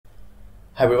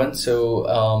Hi everyone,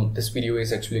 so this video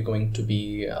is actually going to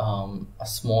be a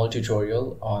small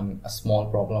tutorial on a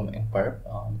small problem in Burp.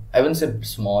 I wouldn't say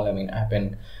small, I mean I've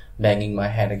been banging my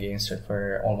head against it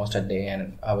for almost a day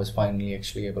and I was finally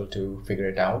actually able to figure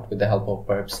it out with the help of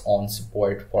Burp's own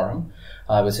support forum.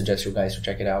 I would suggest you guys to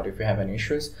check it out if you have any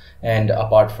issues, and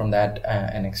apart from that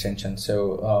an extension.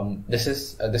 So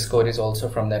this code is also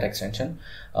from that extension.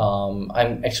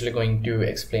 I'm actually going to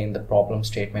explain the problem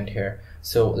statement here.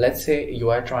 So let's say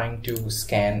you are trying to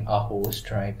scan a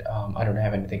host, right? I don't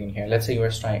have anything in here. Let's say you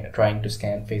are trying to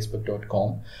scan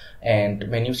facebook.com, and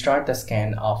when you start the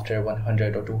scan after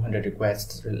 100 or 200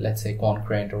 requests, let's say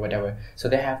concurrent or whatever, so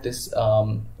they have this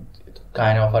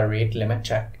kind of a rate limit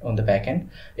check on the backend.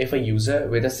 If a user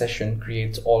with a session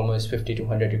creates almost 50 to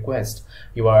 100 requests,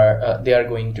 they are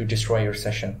going to destroy your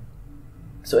session.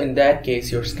 So in that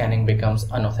case, your scanning becomes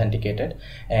unauthenticated,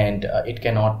 and it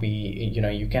cannot be,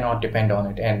 you cannot depend on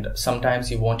it. And sometimes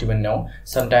you won't even know.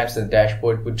 Sometimes the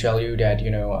dashboard would tell you that,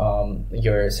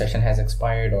 your session has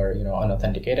expired or,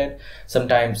 unauthenticated.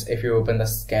 Sometimes if you open the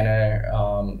scanner,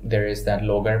 there is that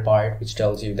logger part which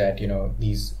tells you that,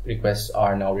 these requests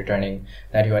are now returning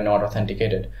that you are not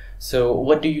authenticated. So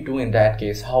what do you do in that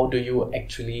case? How do you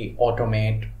actually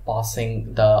automate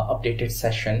passing the updated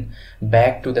session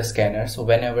back to the scanner? So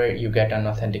whenever you get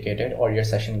unauthenticated or your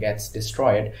session gets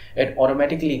destroyed, it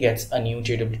automatically gets a new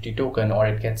JWT token or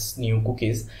it gets new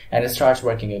cookies and it starts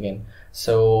working again.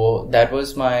 So that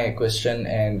was my question,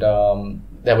 and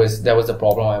that was the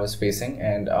problem I was facing,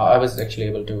 and I was actually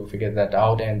able to figure that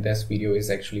out, and this video is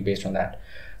actually based on that.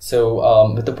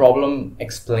 So with the problem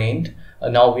explained,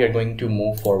 now we are going to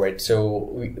move forward.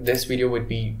 So this video would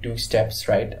be two steps,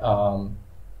 right?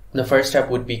 The first step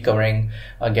would be covering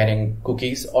getting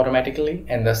cookies automatically,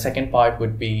 and the second part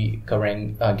would be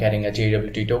covering getting a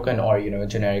JWT token or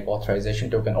generic authorization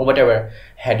token or whatever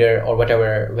header or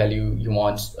whatever value you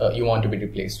want to be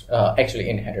replaced actually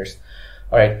in headers.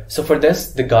 All right, so for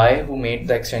this, the guy who made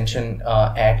the extension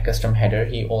add custom header,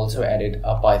 he also added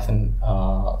a Python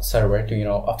server to,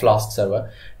 a Flask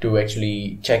server to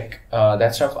actually check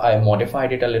that stuff. I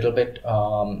modified it a little bit,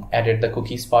 added the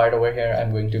cookies part over here.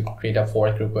 I'm going to create a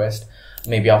fork request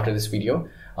maybe after this video.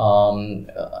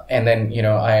 And then,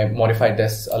 I modified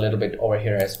this a little bit over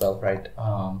here as well, right?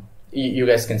 You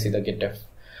guys can see the Git diff.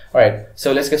 All right,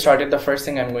 so let's get started. The first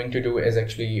thing I'm going to do is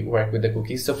actually work with the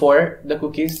cookies. So for the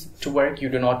cookies to work, you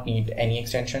do not need any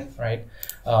extension, right?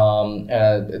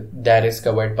 That is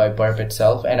covered by Burp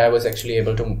itself, and I was actually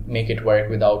able to make it work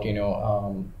without,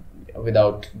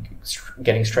 without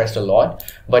getting stressed a lot.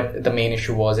 But the main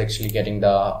issue was actually getting the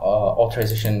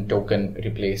authorization token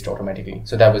replaced automatically.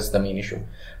 So that was the main issue.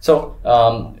 So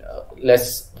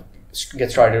let's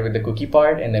get started with the cookie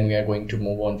part, and then we are going to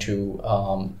move on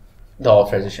to the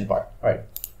authorization part. All right,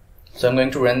 so I'm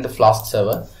going to run the Flask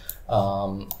server.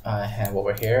 I have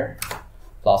over here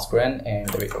Flask run, and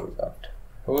there we go, we got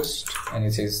host, and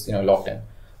it says logged in.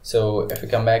 So if we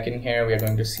come back in here, we are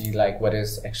going to see like what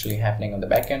is actually happening on the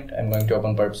backend. I'm going to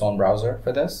open Burp's own browser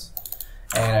for this,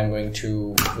 and I'm going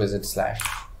to visit slash.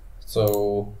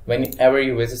 So whenever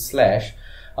you visit slash,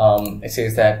 it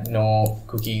says that no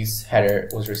cookies header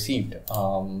was received.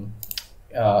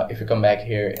 If you come back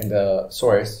here in the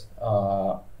source,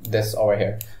 this over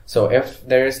here, so if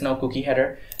there is no cookie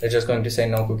header, it's just going to say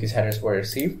no cookies headers were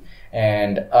received.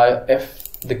 And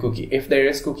if there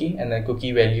is cookie and the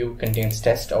cookie value contains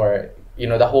test, or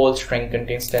the whole string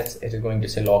contains test, it is going to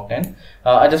say logged in.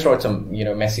 I just wrote some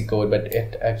messy code, but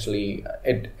it actually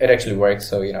works,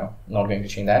 so not going to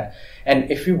change that.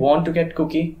 And if you want to get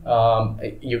cookie,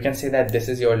 you can say that this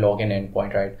is your login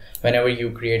endpoint, right? Whenever you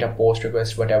create a post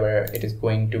request, whatever, it is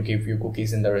going to give you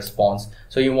cookies in the response.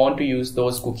 So you want to use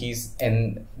those cookies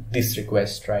in this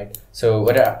request, right? So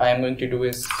what I am going to do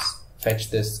is fetch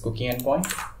this cookie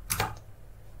endpoint,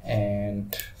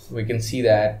 and we can see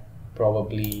that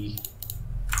probably,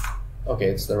 okay,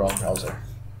 it's the wrong browser.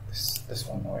 This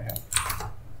one over here.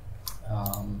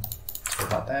 Sorry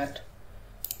about that.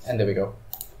 And there we go.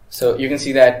 So you can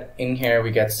see that in here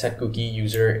we get set cookie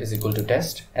user is equal to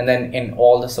test, and then in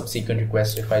all the subsequent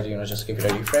requests, if I just give it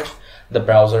a refresh, the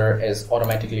browser is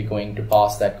automatically going to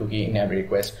pass that cookie in every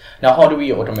request. Now, how do we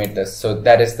automate this? So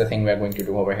that is the thing we are going to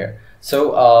do over here.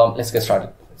 So let's get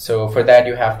started. So for that,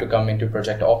 you have to come into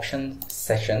project options,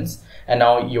 sessions, and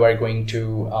now you are going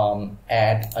to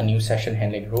add a new session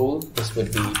handling rule. This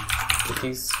would be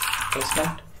cookies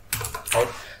placement, right?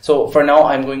 So for now,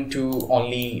 I'm going to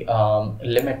only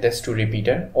limit this to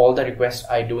repeater. All the requests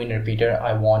I do in repeater,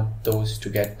 I want those to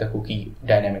get the cookie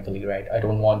dynamically, right? I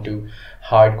don't want to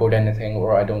hard code anything,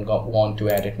 or I don't want to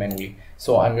add it manually.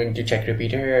 So I'm going to check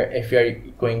repeater here. If you're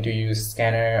going to use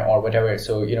scanner or whatever,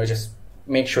 so just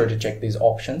make sure to check these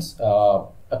options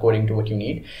according to what you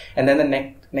need. And then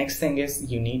the next thing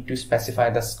is you need to specify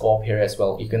the scope here as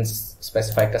well. You can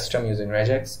specify custom using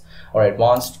regex or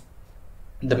advanced.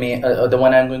 The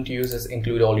one I'm going to use is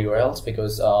include all URLs,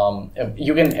 because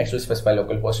you can actually specify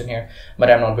localhost in here,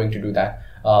 but I'm not going to do that.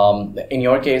 In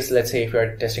your case, let's say if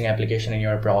you're testing application and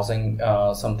you're browsing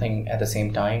something at the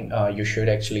same time, you should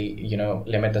actually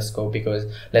limit the scope,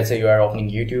 because let's say you are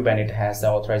opening YouTube and it has the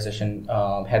authorization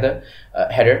header.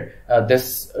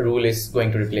 This rule is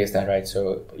going to replace that, right?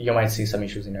 So you might see some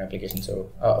issues in your application.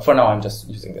 So for now, I'm just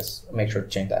using this. Make sure to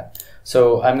change that.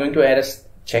 So I'm going to add a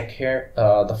check here.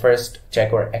 The first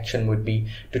check or action would be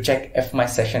to check if my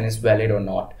session is valid or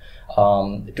not,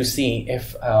 to see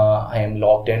if I am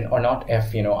logged in or not,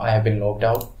 if I have been logged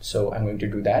out. So I'm going to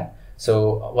do that.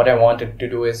 So what I wanted to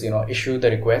do is issue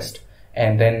the request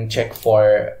and then check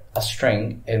for a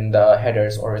string in the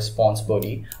headers or response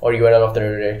body or URL of the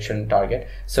redirection target.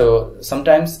 So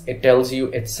sometimes it tells you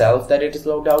itself that it is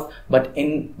logged out, but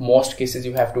in most cases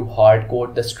you have to hard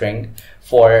code the string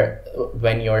for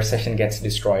when your session gets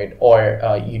destroyed or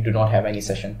you do not have any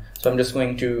session. So I'm just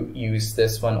going to use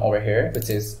this one over here, which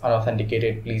is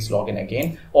unauthenticated, please log in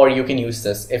again. Or you can use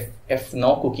this. If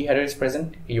no cookie header is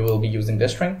present, you will be using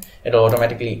this string. It'll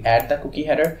automatically add the cookie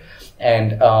header.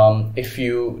 And if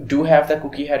you do have the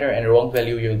cookie header and wrong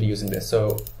value, you'll be using this.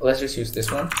 So let's just use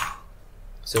this one.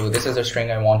 So this is a string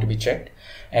I want to be checked.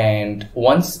 And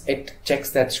once it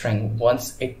checks that string,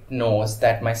 once it knows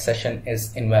that my session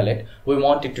is invalid, we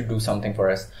want it to do something for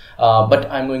us. But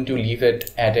I'm going to leave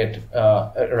it at it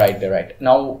right there, right?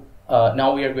 Now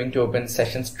we are going to open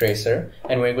sessions tracer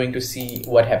and we're going to see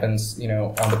what happens,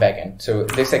 on the back end. So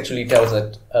this actually tells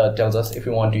us if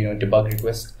you want to, debug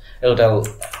request, it'll tell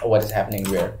what is happening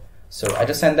where. So I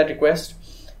just sent that request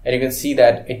and you can see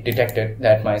that it detected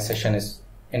that my session is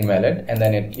invalid, and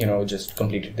then it just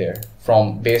completed there.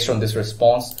 Based on this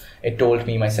response, it told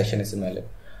me my session is invalid.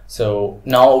 So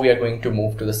now we are going to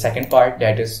move to the second part,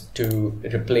 that is to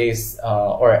replace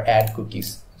or add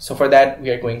cookies. So for that, we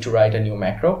are going to write a new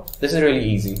macro. This is really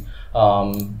easy.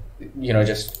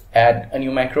 Just add a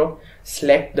new macro,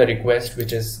 select the request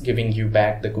which is giving you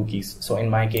back the cookies. So in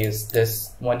my case,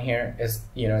 this one here is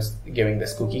giving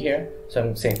this cookie here. So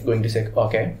I'm going to say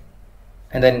okay,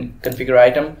 and then configure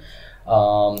item.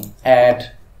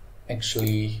 Add,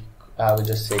 actually I would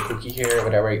just say cookie here,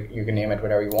 whatever you can name it,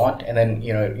 whatever you want, and then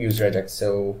use regex.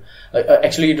 So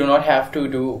actually you do not have to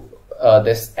do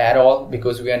this at all,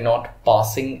 because we are not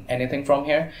passing anything from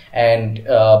here, and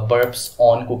burp's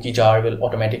on cookie jar will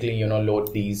automatically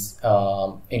load these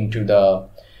into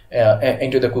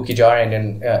the cookie jar, and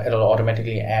then it'll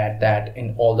automatically add that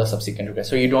in all the subsequent requests.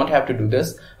 So you don't have to do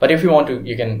this, but if you want to,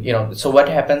 you can. So what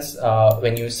happens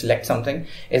when you select something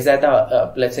is that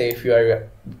let's say if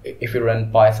you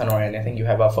run Python or anything, you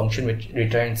have a function which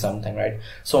returns something, right?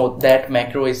 So that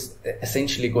macro is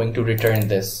essentially going to return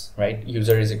this, right?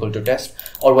 User is equal to test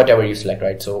or whatever you select,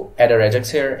 right? So add a regex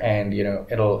here, and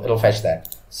it'll fetch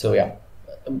that. So yeah,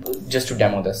 just to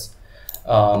demo this.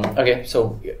 Okay,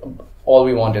 so all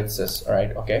we want is this, all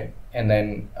right? Okay, and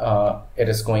then it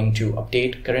is going to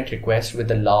update current request with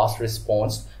the last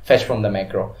response fetch from the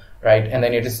macro, right? And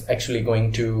then it is actually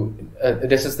going to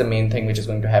this is the main thing which is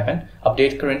going to happen: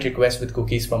 update current request with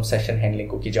cookies from session handling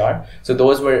cookie jar. So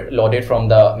those were loaded from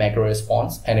the macro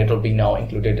response, and it will be now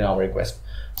included in our request.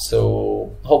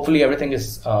 So hopefully everything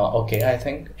is okay, I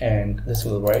think, and this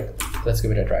will work. Let's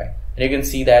give it a try. And you can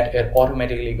see that it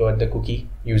automatically got the cookie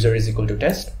user is equal to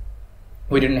test.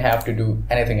 We didn't have to do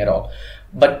anything at all.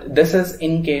 But this is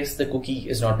in case the cookie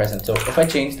is not present. So if I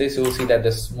change this, you'll see that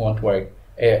this won't work.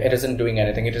 It isn't doing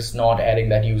anything. It is not adding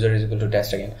that user is equal to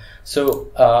test again. So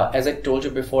as I told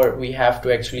you before, we have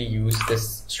to actually use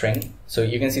this string. So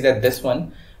you can see that this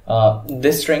one,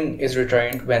 this string is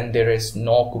returned when there is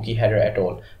no cookie header at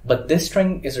all. But this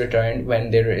string is returned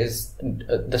when there is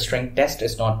the string test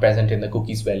is not present in the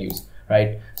cookies values,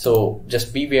 right? So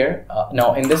just beware.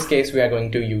 Now in this case, we are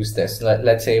going to use this.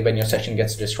 Let's say when your session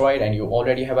gets destroyed and you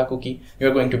already have a cookie,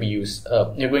 you're going to be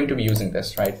using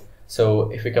this, right?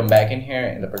 So if we come back in here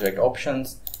in the project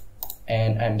options,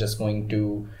 and I'm just going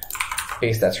to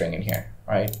paste that string in here,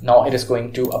 right? Now it is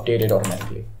going to update it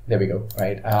automatically. There we go,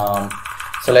 right?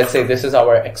 So let's say this is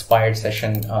our expired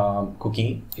session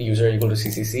cookie, user equal to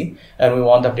CCC, and we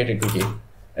want the updated cookie.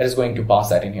 it is going to pass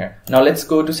that in here. Now let's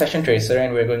go to session tracer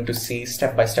and we're going to see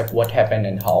step by step what happened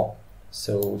and how.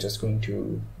 So just going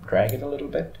to drag it a little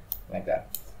bit like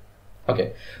that.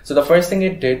 Okay, so the first thing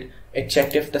it did, it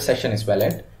checked if the session is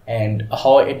valid, and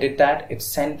how it did that, it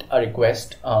sent a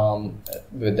request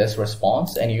with this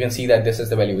response, and you can see that this is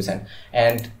the value we sent,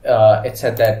 and it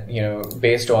said that, you know,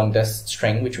 based on this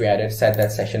string which we added, said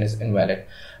that session is invalid.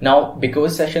 Now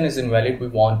because session is invalid, we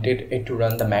wanted it to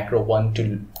run the macro one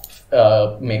to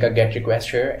make a get request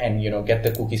here and, you know, get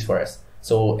the cookies for us.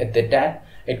 So it did that.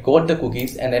 It got the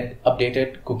cookies and then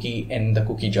updated cookie in the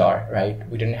cookie jar, right?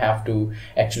 We didn't have to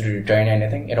actually return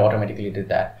anything. It automatically did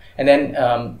that. And then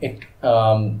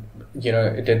you know,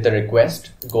 it did the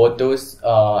request, got those,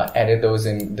 added those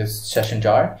in this session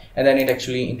jar, and then it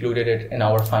actually included it in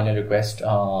our final request,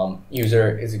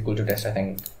 user is equal to test, I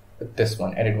think this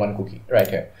one, added one cookie right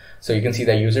here. So you can see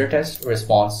the user test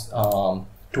response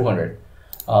 200.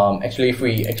 Actually, if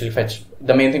we actually fetch,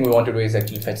 the main thing we want to do is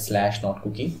actually fetch slash not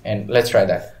cookie, and let's try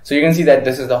that. So you can see that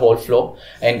this is the whole flow,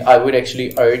 and I would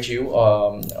actually urge you,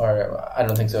 or I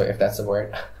don't think so if that's the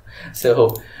word.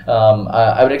 So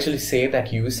I would actually say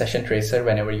that use session tracer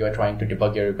whenever you are trying to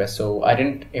debug your request. So I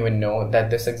didn't even know that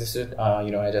this existed.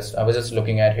 You know, I was just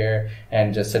looking at here,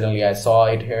 and just suddenly I saw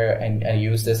it here and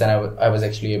used this, and I was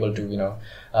actually able to, you know,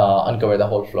 uncover the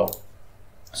whole flow.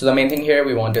 So the main thing here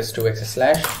we want is to access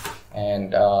slash,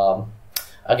 and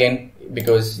again,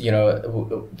 because, you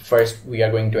know, first we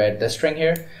are going to add the string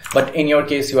here, but in your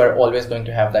case you are always going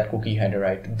to have that cookie header,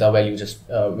 right? The value just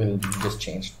will be just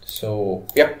changed. So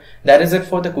yep, that is it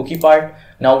for the cookie part.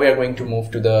 Now we are going to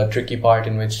move to the tricky part,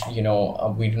 in which, you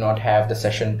know, we do not have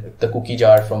the cookie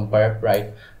jar from Burp,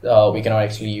 right? We cannot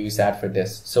actually use that for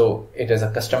this. So it is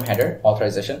a custom header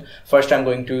authorization. First, I'm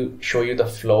going to show you the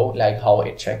flow, like how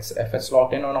it checks if it's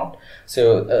logged in or not.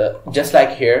 So just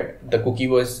like here, the cookie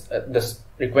was, this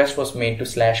request was made to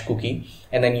slash cookie,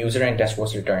 and then user and test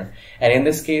was returned. And in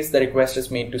this case, the request is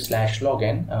made to slash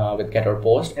login with get or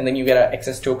post, and then you get an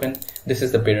access token. This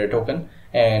is the bearer token.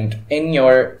 And in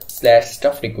your slash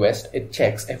stuff request, it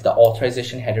checks if the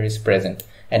authorization header is present.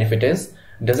 And if it is,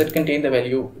 does it contain the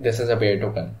value, this is a bearer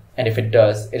token? And if it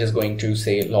does, it is going to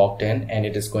say logged in, and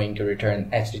it is going to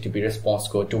return HTTP response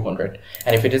code 200.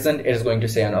 And if it isn't, it is going to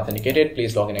say unauthenticated,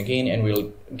 please log in again, and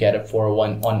we'll get it for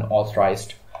one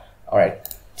unauthorized. All right,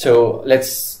 so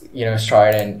let's, you know,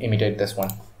 start and imitate this one.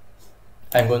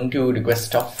 I'm going to request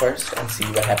stuff first and see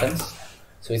what happens.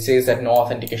 So it says that no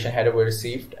authentication header was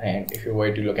received, and if you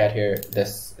were to look at here,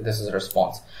 this is a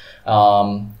response.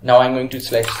 Now I'm going to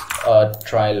select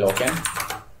try login,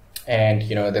 and,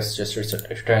 you know, this just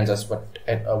returns us what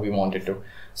we wanted to.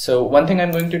 So one thing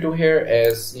I'm going to do here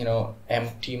is, you know,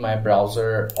 empty my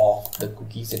browser of the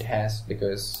cookies it has,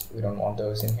 because we don't want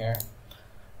those in here.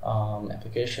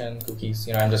 Application cookies,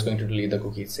 you know, I'm just going to delete the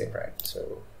cookies, save, right?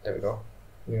 So there we go.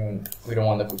 We don't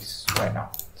want the cookies right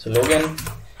now. So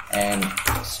login and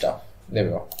stuff, there we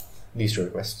go, these two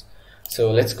requests.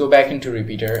 So let's go back into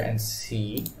repeater and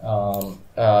see,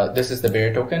 this is the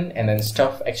bearer token, and then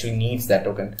stuff actually needs that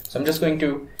token. So I'm just going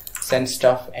to send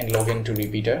stuff and login to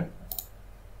repeater,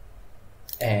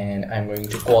 and I'm going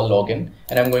to call login,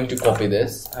 and I'm going to copy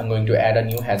this. I'm going to add a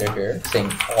new header here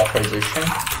saying authorization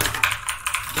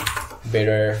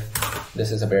bearer,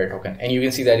 this is a bearer token, and you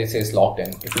can see that it says logged in.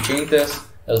 If we change this,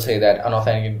 it'll say that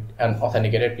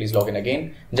unauthenticated, please log in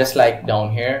again. Just like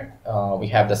down here, we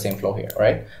have the same flow here,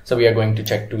 right? So we are going to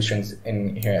check two strings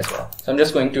in here as well. So I'm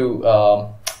just going to,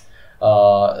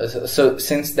 so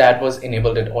since that was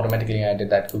enabled, it automatically added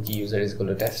that cookie user is equal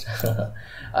to test.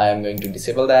 I'm going to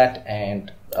disable that,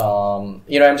 and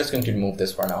you know, I'm just going to remove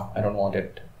this for now. I don't want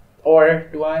it, or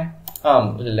do I?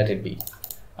 Let it be.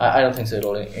 I don't think so.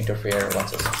 It'll interfere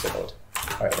once it's disabled.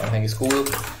 All right, I think it's cool.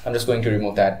 I'm just going to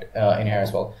remove that in here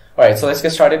as well. All right, so let's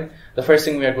get started. The first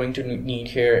thing we are going to need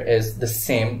here is the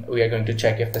same. We are going to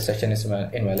check if the session is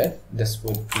invalid. This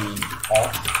would be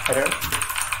auth header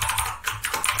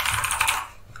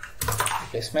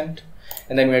replacement,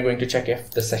 and then we are going to check if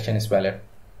the session is valid.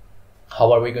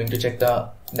 How are we going to check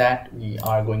that? We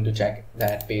are going to check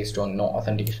that based on no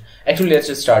authentication. Actually, let's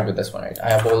just start with this one, right? I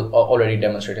have already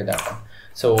demonstrated that one.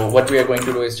 So what we are going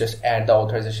to do is just add the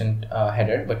authorization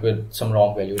header, but with some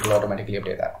wrong value. It will automatically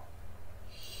update that.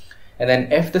 And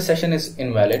then if the session is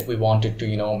invalid, we want it to,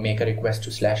 you know, make a request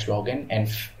to slash login, and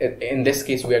in this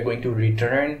case we are going to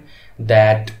return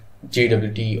that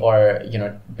JWT, or, you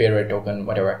know, bearer token,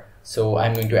 whatever. So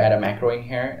I'm going to add a macro in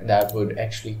here that would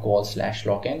actually call slash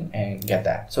login and get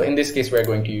that. So in this case, we're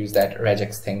going to use that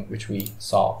regex thing which we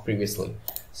saw previously.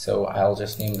 So I'll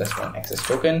just name this one access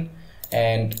token,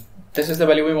 and this is the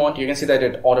value we want. You can see that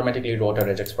it automatically wrote a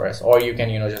regex for us, or you can,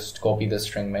 just copy the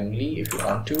string manually if you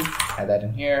want to, add that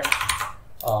in here.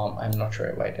 I'm not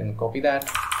sure why I didn't copy that.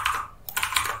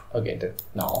 Okay,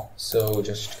 now, so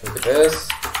just look at this,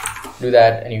 do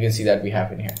that, and you can see that we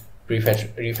have in here,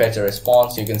 refetch the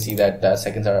response. You can see that the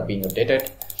seconds are being updated,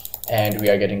 and we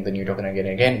are getting the new token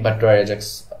again, but the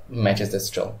regex matches this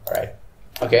still, right?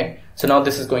 Okay, so now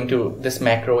this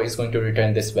macro is going to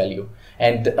return this value,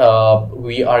 and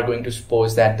we are going to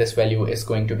suppose that this value is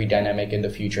going to be dynamic in the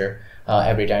future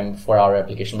every time for our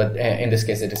application, but in this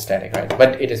case it is static, right?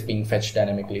 But it is being fetched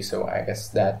dynamically, so I guess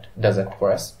that does it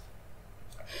for us.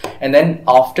 And then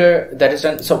after that is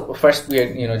done, so first we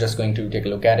are just going to take a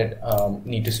look at it.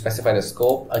 Need to specify the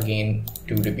scope again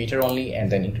to repeater only, and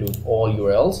then include all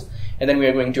URLs. And then we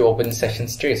are going to open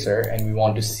sessions tracer, and we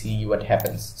want to see what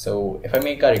happens. So if I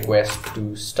make a request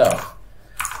to stuff,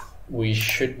 we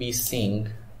should be seeing,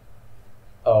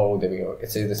 oh, there we go.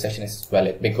 It says the session is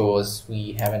valid because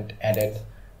we haven't added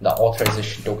the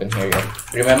authorization token here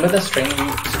yet. Remember the string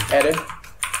we added?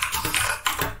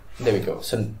 There we go.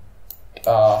 So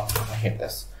I hit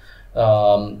this.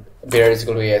 Bearer is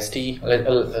equal to AST.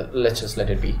 Let's just let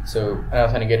it be. So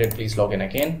unauthenticated, please log in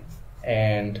again.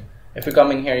 And if you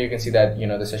come in here, you can see that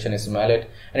the session is invalid,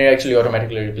 and it actually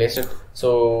automatically replaced it.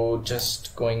 So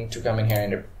just going to come in here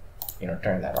and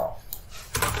turn that off.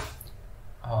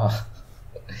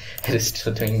 It is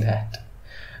still doing that.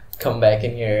 Come back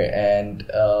in here, and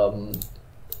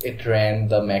it ran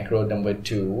the macro number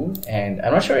 2, and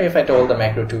I'm not sure if I told the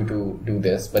macro 2 to do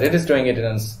this, but it is doing it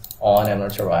on. I'm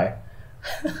not sure why.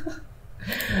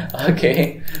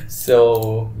 Okay,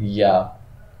 so yeah.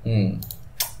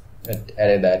 It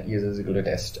added that users equal to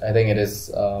test. I think it is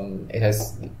it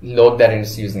has logged that and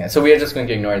it's using it. So we are just going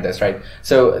to ignore this, right?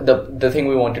 So the thing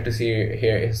we wanted to see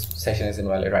here is session is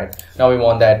invalid, right? Now we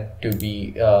want that to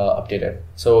be updated.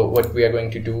 So what we are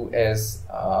going to do is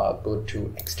go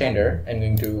to extender and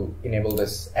going to enable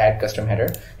this add custom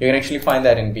header. You can actually find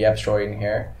that in the app store in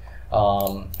here.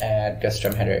 Add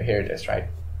custom header, here it is, right?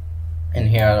 And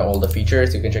here are all the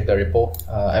features. You can check the repo.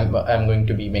 I'm going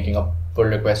to be making a pull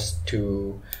request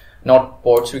to not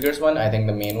port triggers one, I think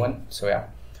the main one. So yeah.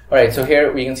 All right, so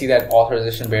here we can see that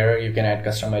authorization bearer, you can add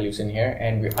custom values in here,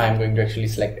 and I'm going to actually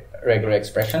select regular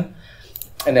expression.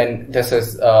 And then this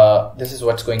is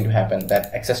what's going to happen.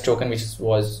 That access token which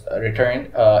was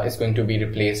returned is going to be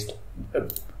replaced,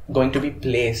 going to be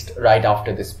placed right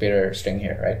after this bearer string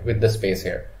here, right, with the space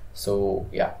here. So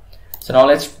yeah. So now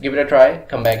let's give it a try.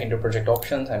 Come back into project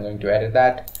options. I'm going to edit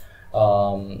that.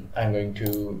 I'm going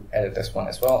to edit this one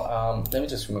as well. Let me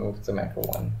just remove the macro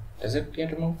one. Does it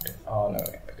get removed? Oh no,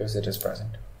 because it is present.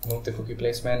 Remove the cookie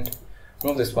placement.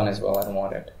 Remove this one as well. I don't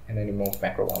want it. And then remove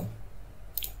macro one.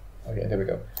 Okay, there we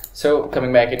go. So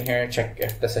coming back in here, check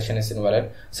if the session is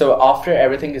invalid. So after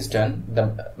everything is done,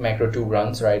 the macro 2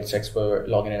 runs, right? Checks for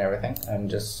login and everything. I'm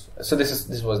just, so this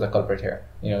was the culprit here.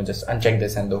 Just uncheck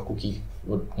this and the cookie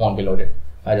won't be loaded.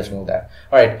 I just moved that.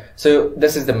 All right, so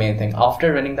this is the main thing.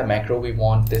 After running the macro, we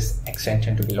want this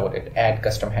extension to be loaded, add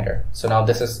custom header. So now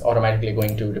this is automatically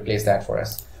going to replace that for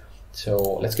us. So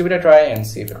let's give it a try and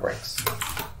see if it works.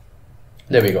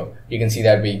 There we go. You can see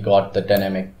that we got the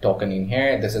dynamic token in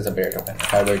here. This is a bearer token.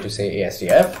 If I were to say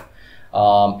ASDF,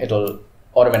 it'll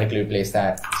automatically replace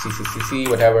that CCCC,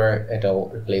 whatever, it'll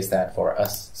replace that for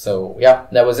us. So yeah,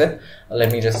 that was it.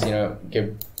 Let me just,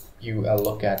 give you a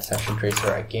look at session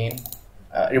tracer again.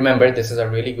 Remember, this is a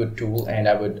really good tool, and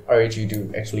I would urge you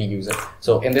to actually use it.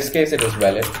 So in this case, it was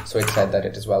valid, so it said that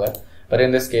it is valid. But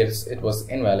in this case, it was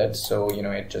invalid, so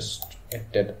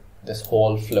it did this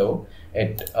whole flow.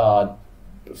 It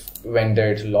went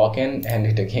there to login, and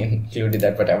it again included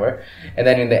that whatever, and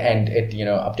then in the end, it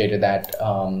updated that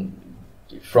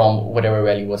from whatever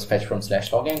value was fetched from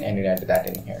 /login, and it added that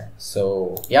in here.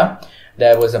 So yeah,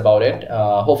 that was about it.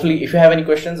 Hopefully, if you have any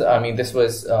questions, I mean, this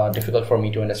was difficult for me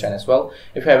to understand as well.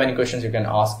 If you have any questions, you can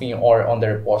ask me, or on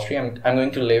the repository. I'm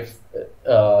going to leave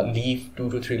 2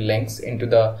 to 3 links into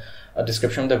the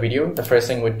description of the video. The first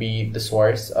thing would be the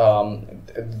source,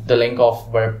 the link of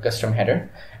Burp custom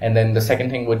header, and then the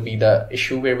second thing would be the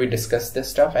issue where we discuss this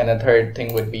stuff, and the third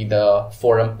thing would be the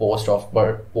forum post of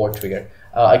Burp port trigger.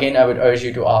 Again, I would urge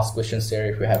you to ask questions there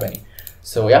if you have any.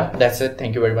 So yeah, that's it.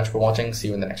 Thank you very much for watching. See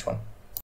you in the next one.